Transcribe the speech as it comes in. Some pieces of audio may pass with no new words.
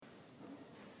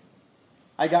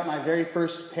I got my very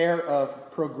first pair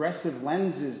of progressive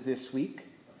lenses this week,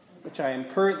 which I am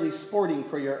currently sporting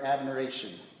for your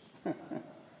admiration.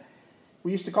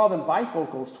 We used to call them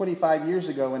bifocals 25 years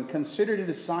ago and considered it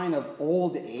a sign of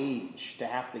old age to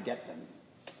have to get them.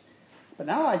 But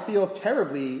now I feel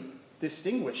terribly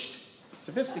distinguished,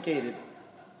 sophisticated.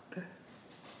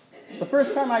 The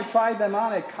first time I tried them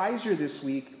on at Kaiser this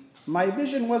week, my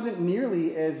vision wasn't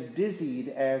nearly as dizzied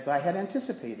as I had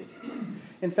anticipated.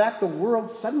 In fact, the world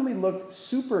suddenly looked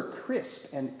super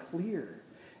crisp and clear.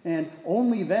 And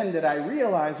only then did I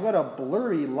realize what a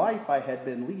blurry life I had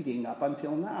been leading up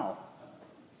until now.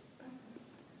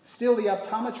 Still, the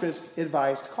optometrist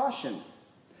advised caution,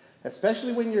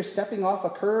 especially when you're stepping off a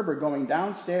curb or going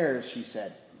downstairs, she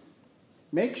said.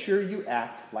 Make sure you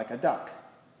act like a duck.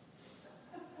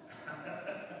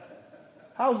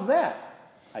 How's that?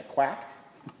 I quacked.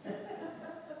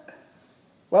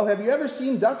 Well, have you ever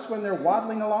seen ducks when they're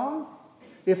waddling along?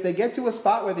 If they get to a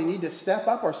spot where they need to step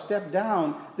up or step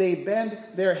down, they bend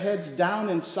their heads down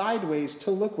and sideways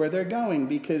to look where they're going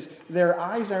because their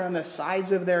eyes are on the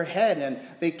sides of their head and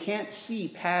they can't see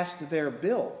past their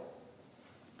bill.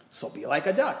 So be like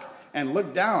a duck and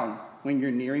look down when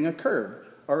you're nearing a curb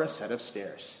or a set of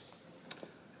stairs.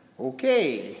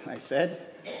 Okay, I said.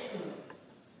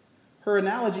 Her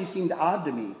analogy seemed odd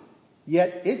to me,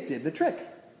 yet it did the trick.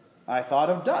 I thought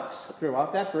of ducks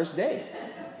throughout that first day.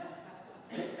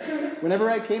 Whenever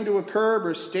I came to a curb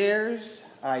or stairs,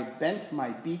 I bent my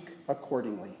beak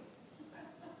accordingly.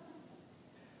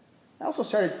 I also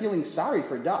started feeling sorry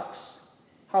for ducks,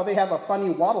 how they have a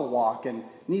funny waddle walk and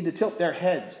need to tilt their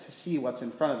heads to see what's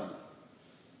in front of them.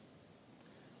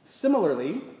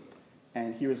 Similarly,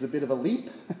 and here is a bit of a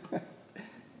leap,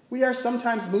 we are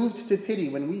sometimes moved to pity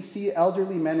when we see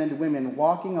elderly men and women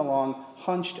walking along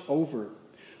hunched over,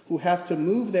 who have to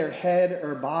move their head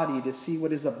or body to see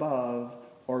what is above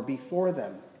or before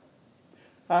them.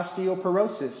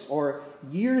 Osteoporosis, or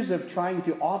years of trying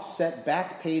to offset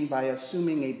back pain by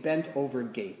assuming a bent-over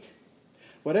gait.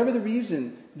 Whatever the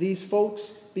reason, these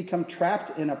folks become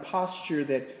trapped in a posture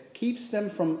that keeps them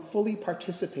from fully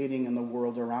participating in the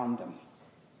world around them.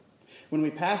 When we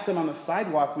pass them on the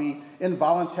sidewalk, we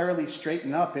involuntarily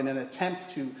straighten up in an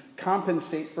attempt to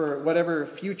compensate for whatever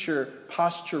future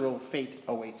postural fate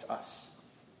awaits us.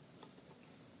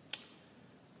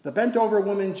 The bent-over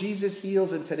woman Jesus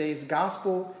heals in today's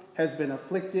gospel has been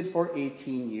afflicted for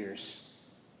 18 years.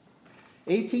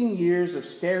 18 years of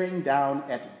staring down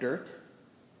at dirt,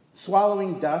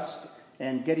 swallowing dust,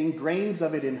 and getting grains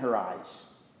of it in her eyes.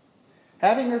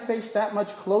 Having her face that much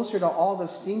closer to all the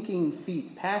stinking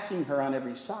feet passing her on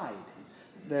every side,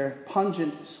 their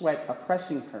pungent sweat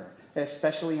oppressing her,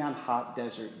 especially on hot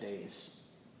desert days.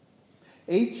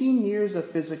 18 years of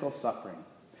physical suffering,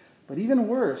 but even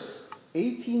worse,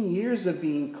 18 years of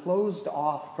being closed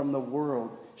off from the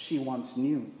world she once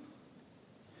knew.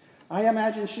 I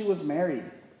imagine she was married,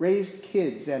 raised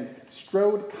kids, and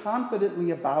strode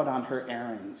confidently about on her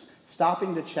errands,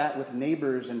 stopping to chat with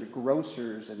neighbors and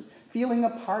grocers and feeling a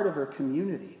part of her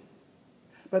community.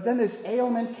 But then this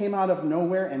ailment came out of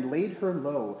nowhere and laid her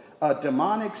low. A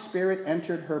demonic spirit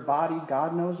entered her body,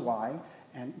 God knows why,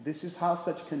 and this is how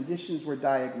such conditions were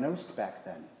diagnosed back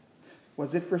then.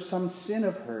 Was it for some sin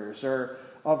of hers or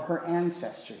of her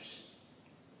ancestors?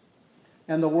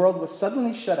 And the world was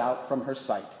suddenly shut out from her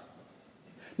sight.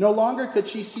 No longer could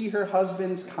she see her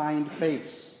husband's kind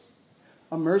face,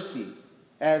 a mercy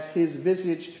as his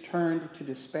visage turned to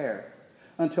despair,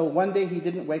 until one day he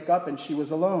didn't wake up and she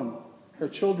was alone, her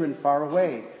children far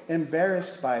away,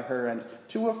 embarrassed by her and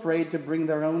too afraid to bring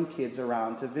their own kids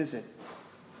around to visit.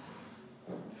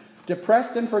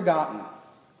 Depressed and forgotten,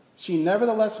 she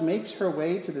nevertheless makes her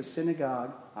way to the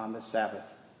synagogue on the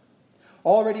Sabbath.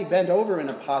 Already bent over in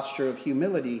a posture of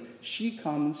humility, she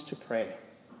comes to pray.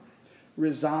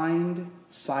 Resigned,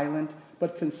 silent,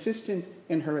 but consistent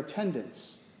in her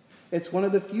attendance. It's one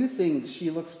of the few things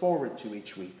she looks forward to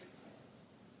each week.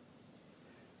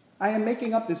 I am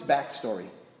making up this backstory,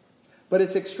 but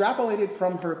it's extrapolated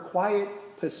from her quiet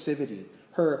passivity,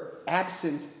 her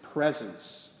absent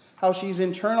presence, how she's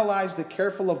internalized the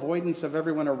careful avoidance of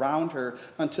everyone around her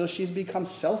until she's become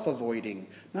self-avoiding,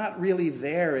 not really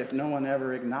there if no one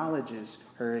ever acknowledges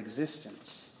her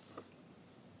existence.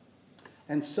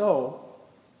 And so,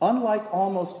 unlike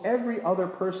almost every other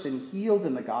person healed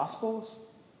in the Gospels,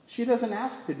 she doesn't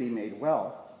ask to be made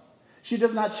well. She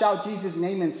does not shout Jesus'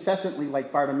 name incessantly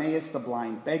like Bartimaeus, the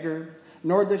blind beggar,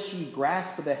 nor does she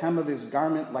grasp the hem of his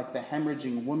garment like the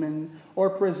hemorrhaging woman, or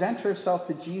present herself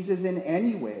to Jesus in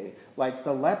any way like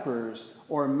the lepers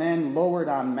or men lowered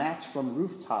on mats from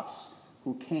rooftops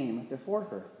who came before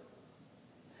her.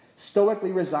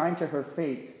 Stoically resigned to her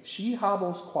fate, she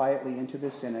hobbles quietly into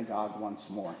the synagogue once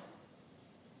more.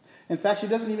 In fact, she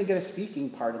doesn't even get a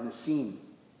speaking part in the scene.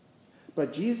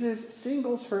 But Jesus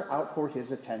singles her out for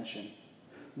his attention.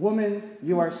 "Woman,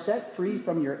 you are set free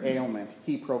from your ailment,"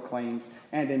 he proclaims,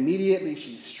 and immediately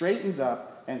she straightens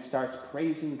up and starts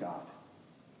praising God.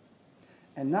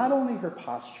 And not only her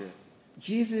posture,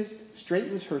 Jesus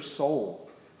straightens her soul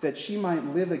that she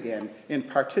might live again and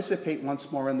participate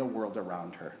once more in the world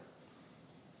around her.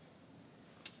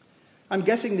 I'm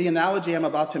guessing the analogy I'm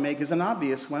about to make is an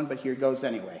obvious one, but here goes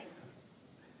anyway.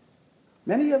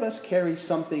 Many of us carry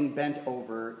something bent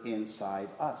over inside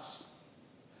us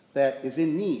that is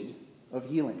in need of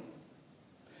healing.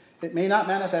 It may not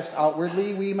manifest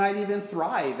outwardly. We might even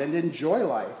thrive and enjoy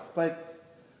life. But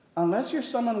unless you're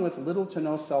someone with little to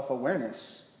no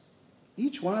self-awareness,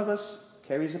 each one of us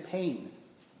carries a pain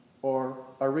or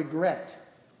a regret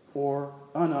or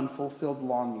an unfulfilled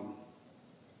longing.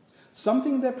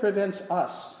 Something that prevents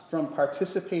us from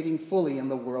participating fully in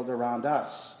the world around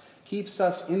us, keeps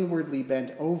us inwardly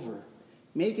bent over,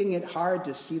 making it hard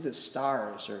to see the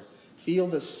stars or feel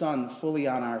the sun fully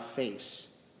on our face,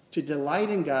 to delight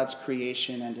in God's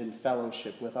creation and in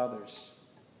fellowship with others.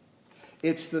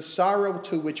 It's the sorrow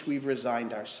to which we've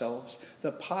resigned ourselves,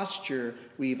 the posture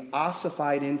we've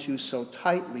ossified into so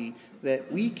tightly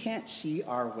that we can't see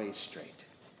our way straight.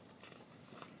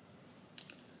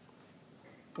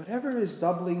 Whatever is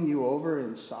doubling you over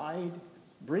inside,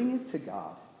 bring it to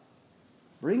God.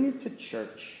 Bring it to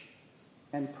church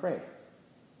and pray.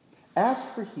 Ask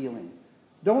for healing.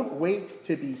 Don't wait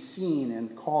to be seen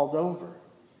and called over.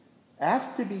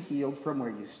 Ask to be healed from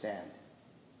where you stand.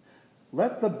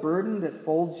 Let the burden that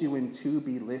folds you in two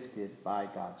be lifted by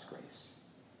God's grace.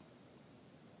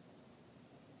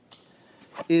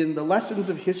 In the Lessons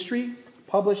of History,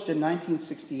 published in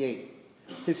 1968,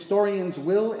 historians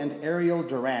Will and Ariel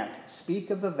Durant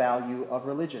speak of the value of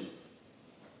religion.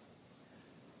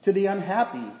 To the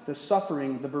unhappy, the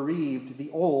suffering, the bereaved,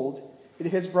 the old, it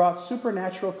has brought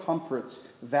supernatural comforts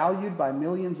valued by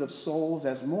millions of souls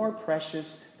as more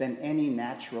precious than any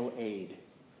natural aid.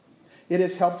 It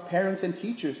has helped parents and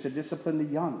teachers to discipline the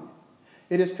young.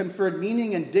 It has conferred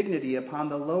meaning and dignity upon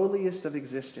the lowliest of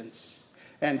existence,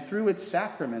 and through its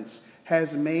sacraments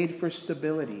has made for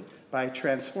stability by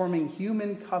transforming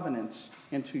human covenants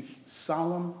into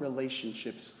solemn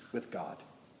relationships with God.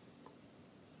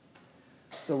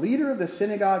 The leader of the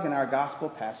synagogue in our gospel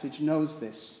passage knows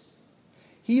this.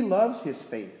 He loves his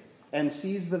faith and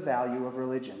sees the value of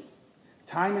religion.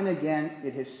 Time and again,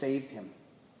 it has saved him.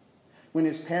 When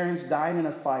his parents died in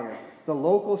a fire, the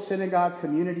local synagogue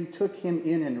community took him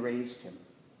in and raised him.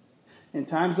 In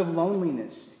times of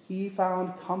loneliness, he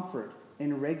found comfort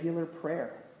in regular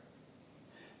prayer.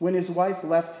 When his wife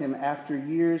left him after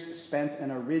years spent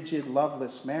in a rigid,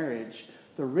 loveless marriage,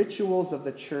 the rituals of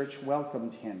the church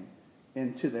welcomed him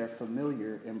into their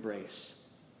familiar embrace.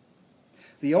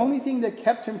 The only thing that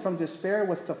kept him from despair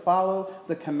was to follow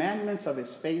the commandments of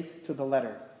his faith to the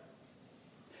letter.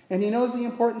 And he knows the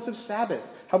importance of Sabbath,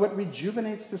 how it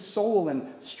rejuvenates the soul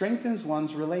and strengthens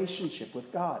one's relationship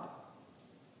with God.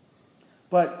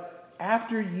 But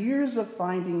after years of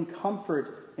finding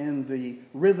comfort in the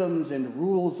rhythms and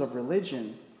rules of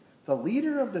religion, the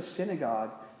leader of the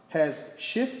synagogue has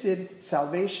shifted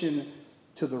salvation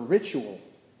to the ritual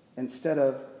instead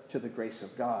of to the grace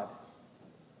of God.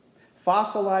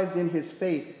 Fossilized in his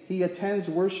faith, he attends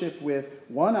worship with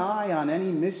one eye on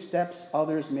any missteps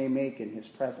others may make in his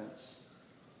presence.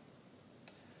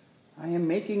 I am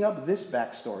making up this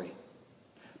backstory,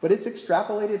 but it's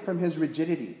extrapolated from his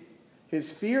rigidity,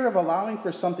 his fear of allowing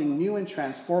for something new and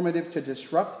transformative to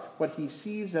disrupt what he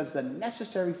sees as the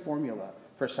necessary formula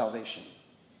for salvation.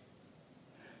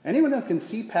 Anyone who can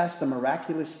see past the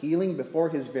miraculous healing before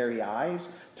his very eyes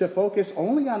to focus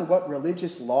only on what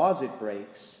religious laws it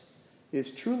breaks is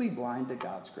truly blind to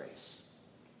God's grace.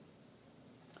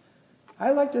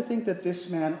 I like to think that this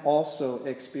man also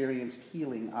experienced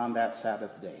healing on that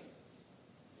Sabbath day.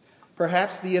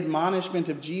 Perhaps the admonishment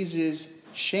of Jesus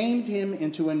shamed him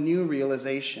into a new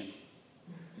realization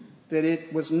that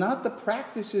it was not the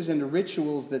practices and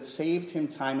rituals that saved him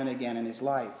time and again in his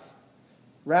life.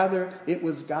 Rather, it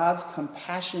was God's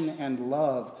compassion and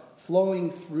love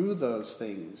flowing through those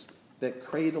things that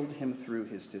cradled him through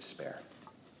his despair.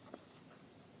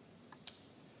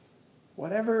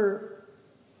 Whatever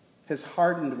has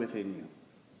hardened within you,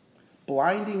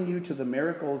 blinding you to the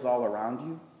miracles all around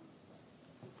you,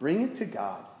 bring it to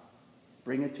God,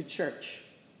 bring it to church,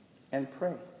 and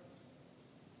pray.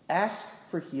 Ask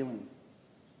for healing.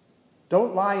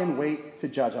 Don't lie in wait to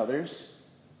judge others.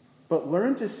 but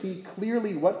learn to see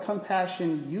clearly what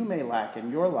compassion you may lack in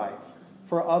your life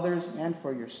for others and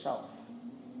for yourself.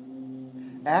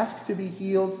 Ask to be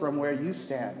healed from where you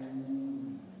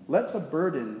stand. Let the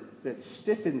burden that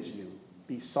stiffens you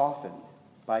be softened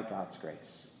by God's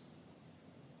grace.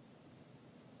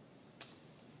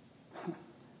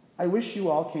 I wish you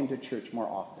all came to church more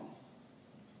often.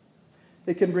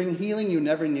 It can bring healing you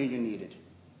never knew you needed.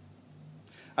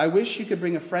 I wish you could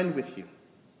bring a friend with you.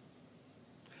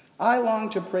 I long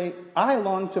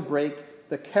to break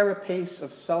the carapace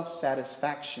of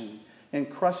self-satisfaction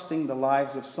encrusting the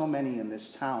lives of so many in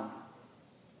this town.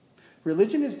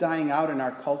 Religion is dying out in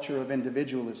our culture of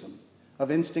individualism, of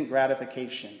instant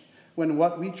gratification, when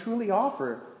what we truly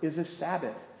offer is a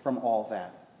Sabbath from all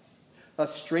that, a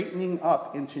straightening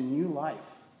up into new life,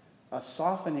 a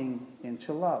softening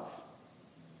into love.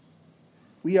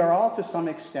 We are all, to some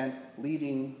extent,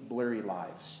 leading blurry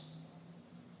lives.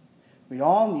 We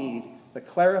all need the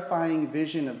clarifying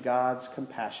vision of God's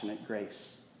compassionate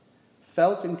grace,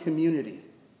 felt in community,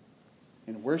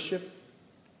 in worship,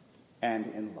 and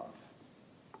in love.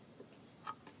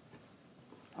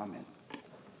 Amen.